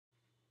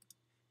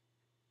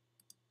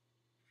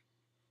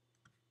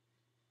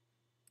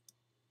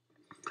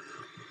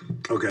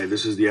Okay,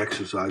 this is the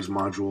exercise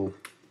module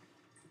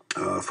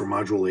for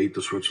Module 8,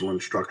 the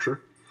Switzerland structure.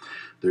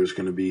 There's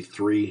going to be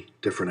 3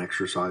 different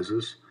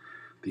exercises: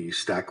 the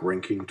stack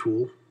ranking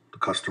tool, the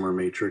customer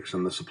matrix,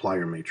 and the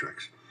supplier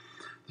matrix.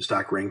 The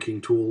stack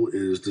ranking tool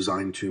is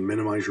designed to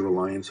minimize your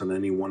reliance on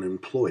any one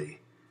employee.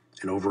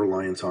 An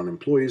over-reliance on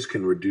employees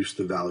can reduce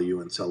the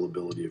value and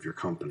sellability of your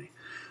company.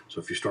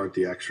 So if you start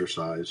the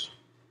exercise,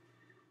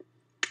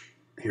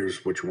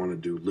 here's what you want to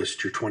do.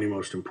 List your 20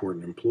 most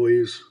important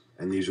employees,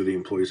 and these are the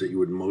employees that you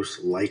would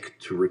most like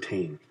to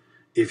retain.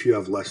 If you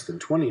have less than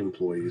 20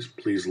 employees,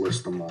 please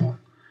list them all.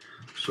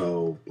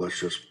 So let's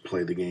just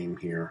play the game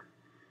here.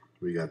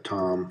 We got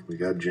Tom, we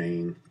got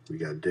Jane, we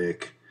got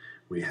Dick,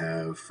 we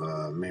have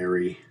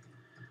Mary,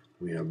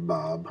 we have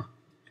Bob.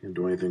 Can't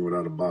do anything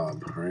without a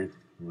Bob, right?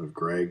 We have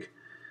Greg,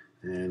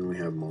 and we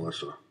have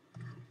Melissa.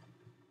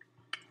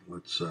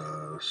 Let's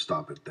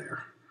stop it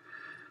there.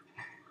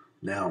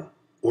 Now,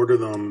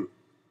 reorder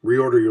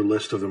your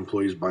list of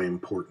employees by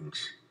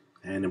importance.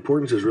 And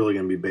importance is really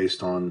going to be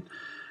based on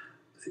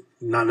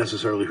not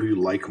necessarily who you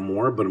like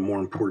more, but more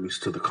importance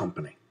to the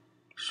company.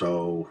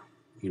 So,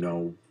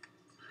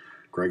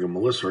 Greg and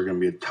Melissa are going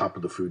to be at the top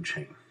of the food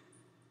chain.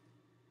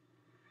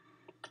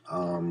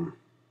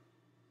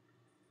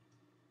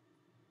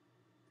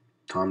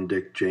 Tom,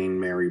 Dick, Jane,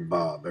 Mary,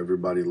 Bob.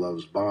 Everybody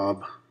loves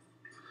Bob.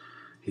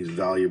 He's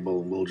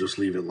valuable, and we'll just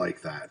leave it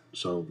like that.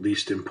 So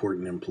least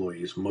important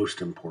employees,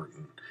 most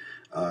important.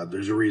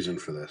 There's a reason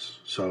for this.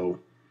 So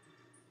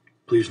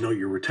please note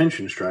your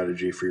retention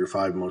strategy for your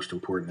 5 most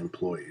important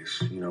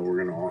employees. We're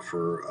going to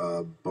offer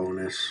a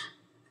bonus.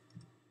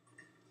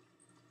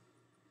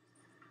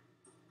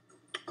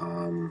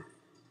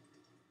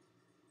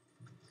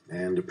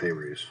 And a pay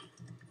raise.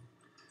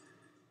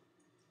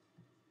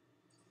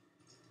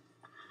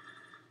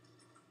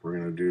 We're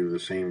going to do the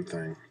same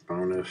thing.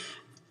 Bonus,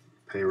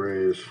 pay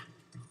raise.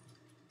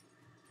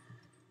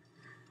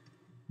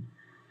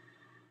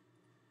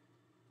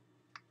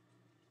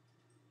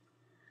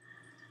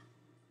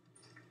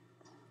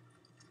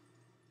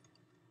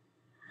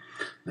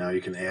 Now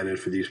you can add it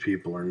for these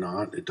people or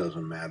not. It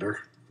doesn't matter.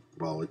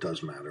 Well, it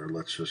does matter.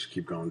 Let's just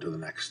keep going to the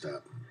next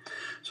step.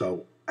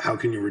 So how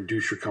can you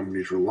reduce your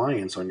company's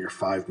reliance on your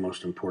 5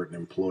 most important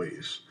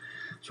employees?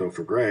 So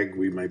for Greg,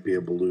 we might be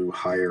able to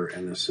hire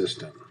an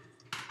assistant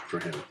for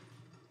him.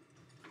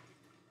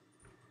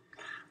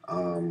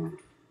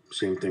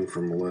 Same thing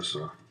for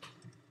Melissa.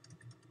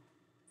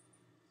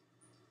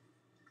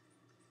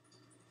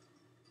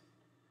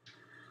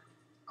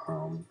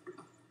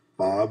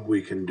 Bob,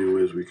 we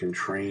can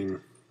train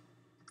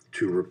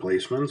 2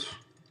 replacements,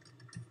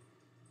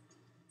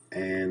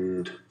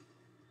 and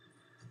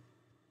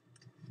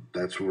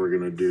that's what we're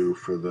going to do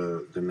for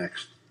the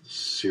next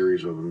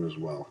series of them as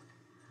well.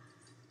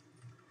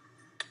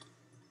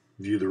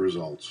 View the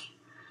results.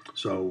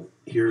 So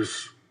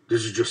this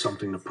is just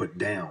something to put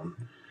down,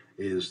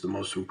 is the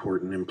most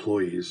important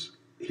employees.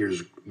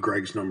 Here's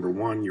Greg's number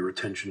 1, your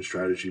retention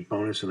strategy,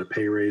 bonus and a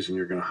pay raise, and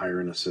you're going to hire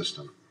an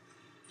assistant.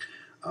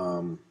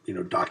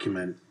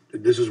 Document.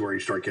 This is where you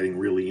start getting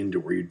really into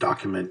where you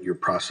document your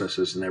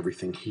processes and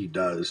everything he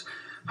does.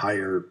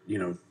 Hire,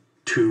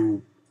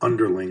 2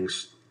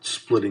 underlings,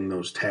 splitting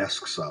those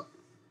tasks up.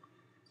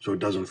 So it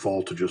doesn't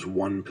fall to just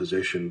one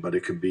position, but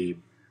it could be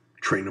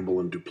trainable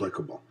and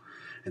duplicable.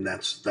 And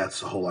that's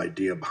the whole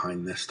idea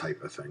behind this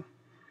type of thing.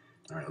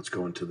 All right, let's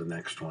go into the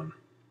next one.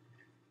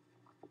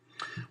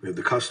 We have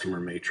the customer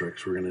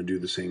matrix. We're going to do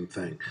the same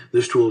thing.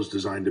 This tool is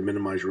designed to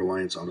minimize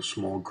reliance on a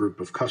small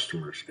group of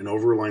customers. An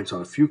over-reliance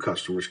on a few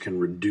customers can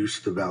reduce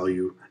the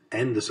value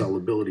and the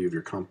sellability of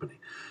your company.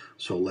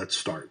 So let's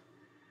start.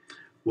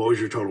 What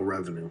was your total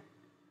revenue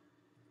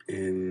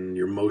in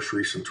your most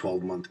recent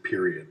 12-month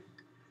period?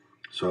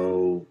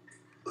 So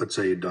let's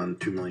say you've done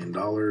 $2 million.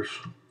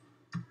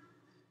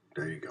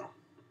 There you go.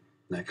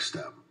 Next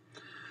step.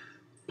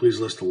 Please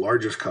list the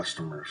largest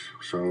customers.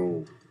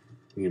 So,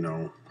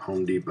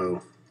 Home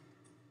Depot.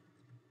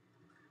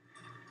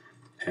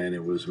 And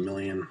it was $1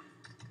 million.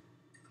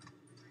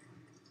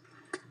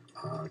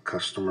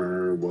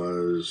 Customer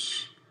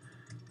was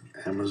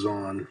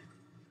Amazon,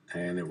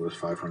 and it was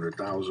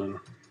 $500,000.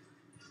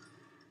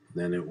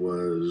 Then it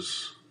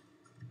was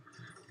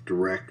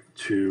direct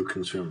to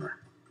consumer,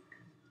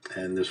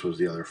 and this was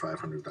the other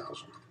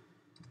 $500,000.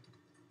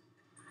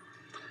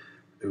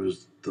 It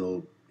was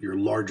your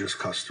largest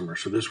customer,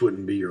 so this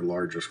wouldn't be your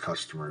largest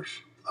customers.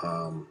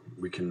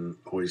 We can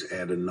always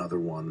add another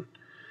one,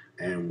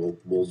 and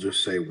we'll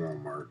just say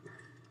Walmart,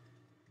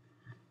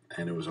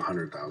 and it was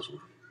 $100,000.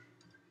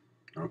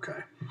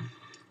 Okay.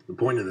 The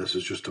point of this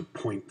is just to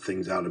point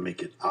things out and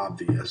make it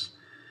obvious.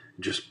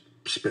 It just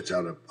spits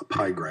out a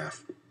pie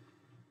graph.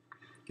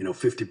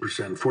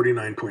 50%,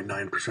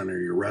 49.9%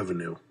 of your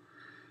revenue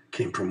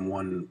came from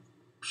one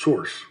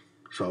source.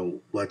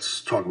 So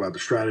let's talk about the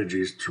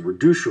strategies to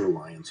reduce your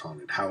reliance on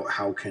it.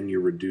 How can you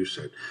reduce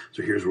it?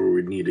 So here's where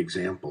we need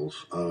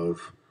examples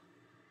of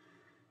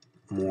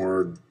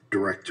more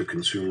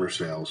direct-to-consumer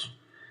sales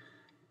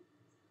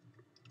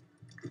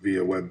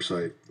via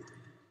website.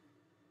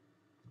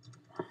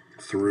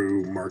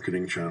 through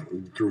marketing channel,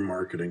 through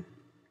marketing.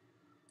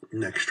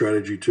 Next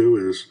strategy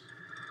 2 is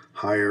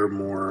hire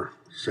more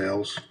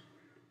sales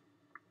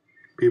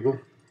people.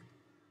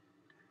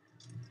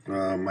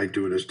 Might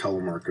do it as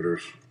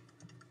telemarketers.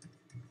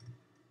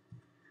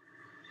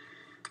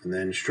 And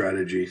then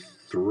strategy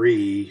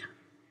 3,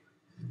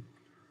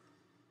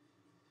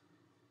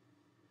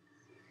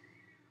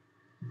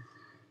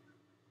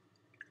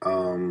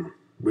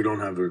 we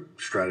don't have a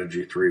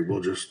strategy 3.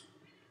 We'll just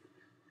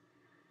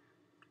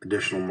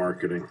additional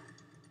marketing.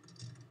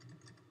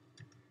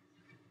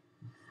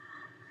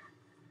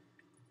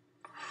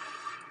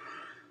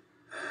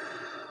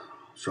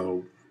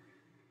 So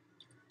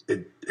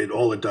it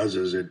all it does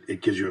is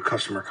it gives you a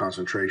customer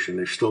concentration.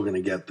 They're still going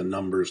to get the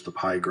numbers, the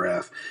pie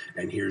graph,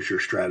 and here's your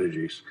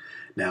strategies.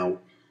 Now,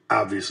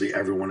 obviously,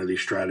 every one of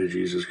these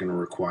strategies is going to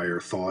require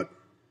thought,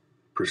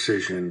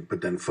 precision,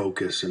 but then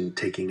focus and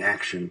taking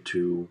action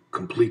to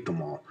complete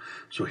them all.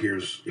 So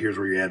here's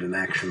where you add an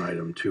action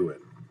item to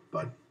it.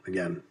 But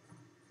again,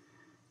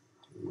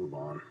 move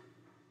on.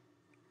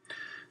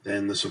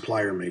 Then the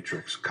supplier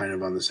matrix, kind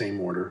of on the same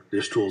order.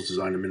 This tool is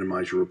designed to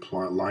minimize your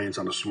reliance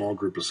on a small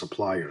group of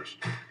suppliers.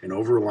 An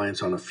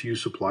over-reliance on a few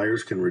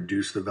suppliers can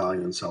reduce the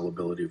value and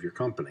sellability of your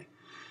company.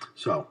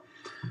 So,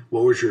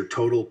 what was your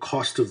total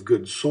cost of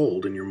goods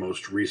sold in your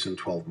most recent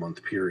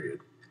 12-month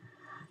period?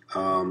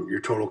 Your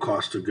total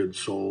cost of goods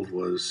sold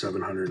was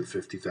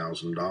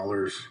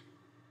 $750,000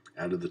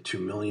 out of the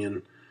 $2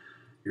 million.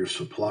 Your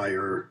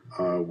supplier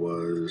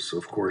was,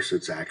 of course,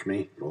 it's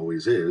Acme. It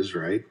always is,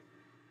 right?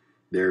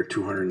 They're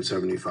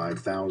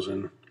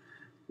 $275,000.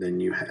 Then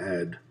you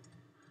had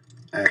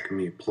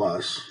Acme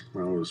Plus.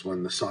 That was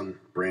when the Sun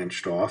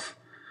branched off.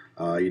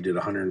 You did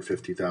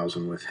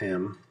 $150,000 with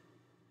him.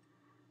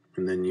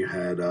 And then you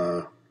had,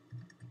 don't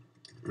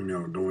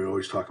we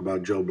always talk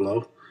about Joe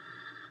Blow?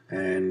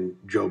 And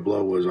Joe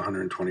Blow was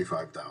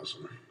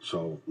 $125,000.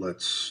 So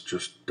let's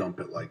just dump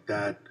it like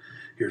that.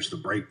 Here's the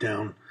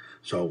breakdown.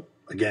 So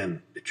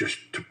again,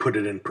 just to put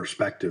it in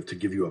perspective, to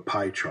give you a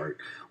pie chart,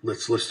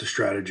 let's list the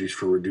strategies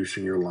for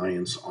reducing your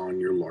reliance on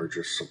your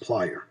largest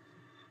supplier.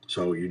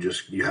 So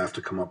you have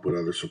to come up with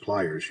other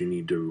suppliers. You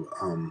need to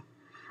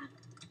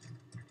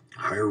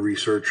hire a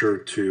researcher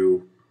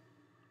to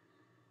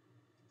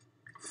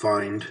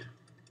find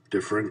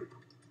different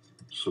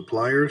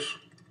suppliers.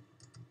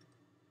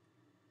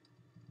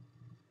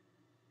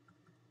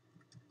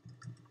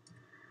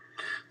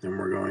 Then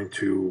we're going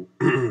to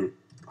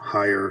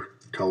hire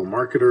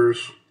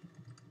telemarketers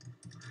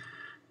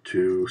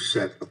to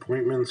set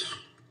appointments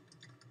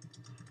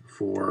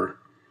for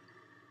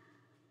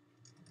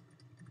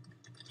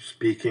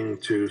speaking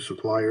to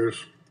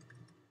suppliers,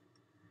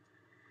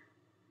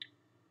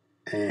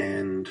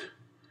 and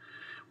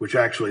which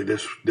actually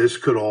this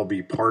could all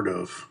be part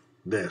of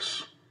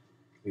this.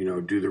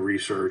 Do the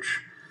research,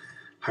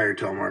 hire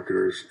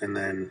telemarketers, and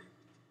then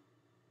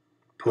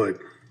put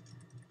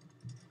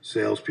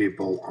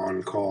salespeople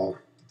on call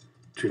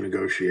to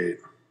negotiate.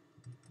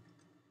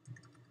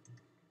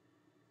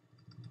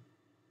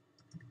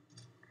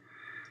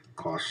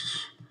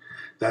 Costs.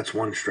 That's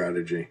one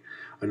strategy.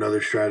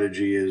 Another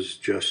strategy is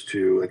just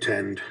to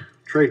attend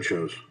trade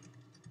shows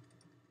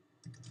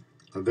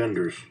of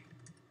vendors.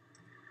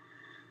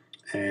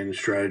 And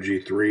strategy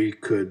 3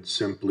 could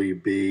simply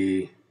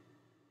be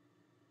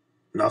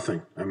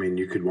nothing. I mean,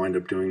 you could wind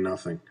up doing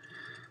nothing.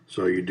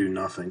 So you do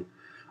nothing.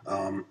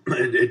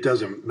 It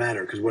doesn't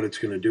matter, because what it's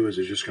going to do is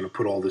it's just going to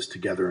put all this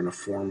together in a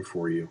form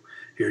for you.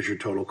 Here's your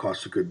total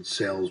cost of goods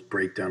sales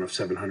breakdown of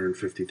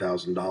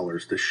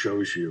 $750,000. This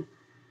shows you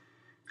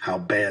how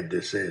bad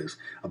this is.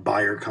 A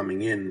buyer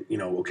coming in,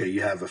 okay,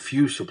 you have a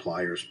few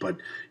suppliers, but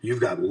you've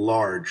got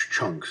large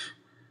chunks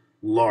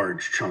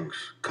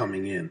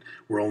coming in,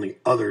 where only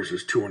others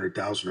is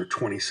 200,000 or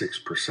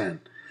 26%.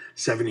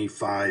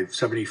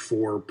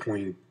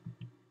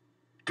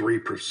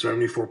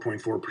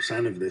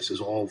 74.4% of this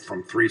is all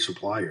from 3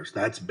 suppliers.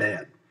 That's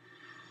bad.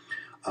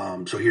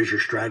 So here's your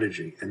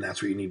strategy, and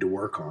that's what you need to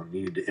work on.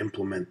 You need to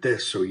implement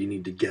this, so you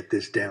need to get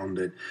this down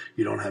that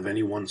you don't have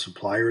any one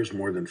suppliers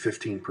more than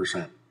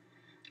 15%.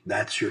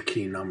 That's your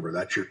key number.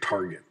 That's your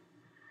target.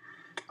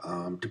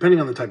 Depending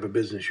on the type of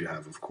business you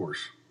have, of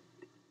course.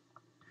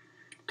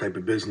 Type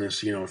of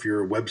business, if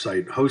you're a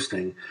website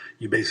hosting,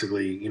 you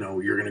basically,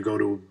 you're going to go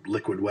to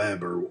Liquid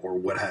Web or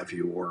what have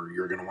you, or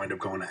you're going to wind up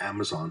going to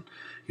Amazon.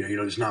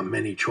 There's not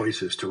many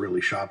choices to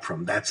really shop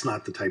from. That's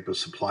not the type of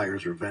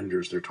suppliers or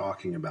vendors they're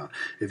talking about.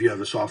 If you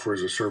have a software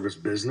as a service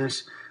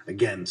business,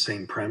 again,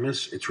 same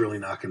premise, it's really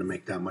not going to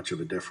make that much of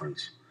a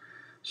difference.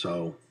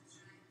 So,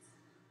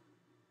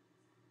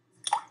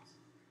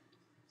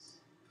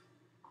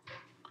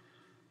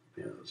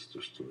 yeah, let's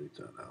just delete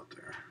that out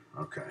there.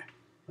 Okay,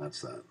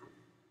 that's that.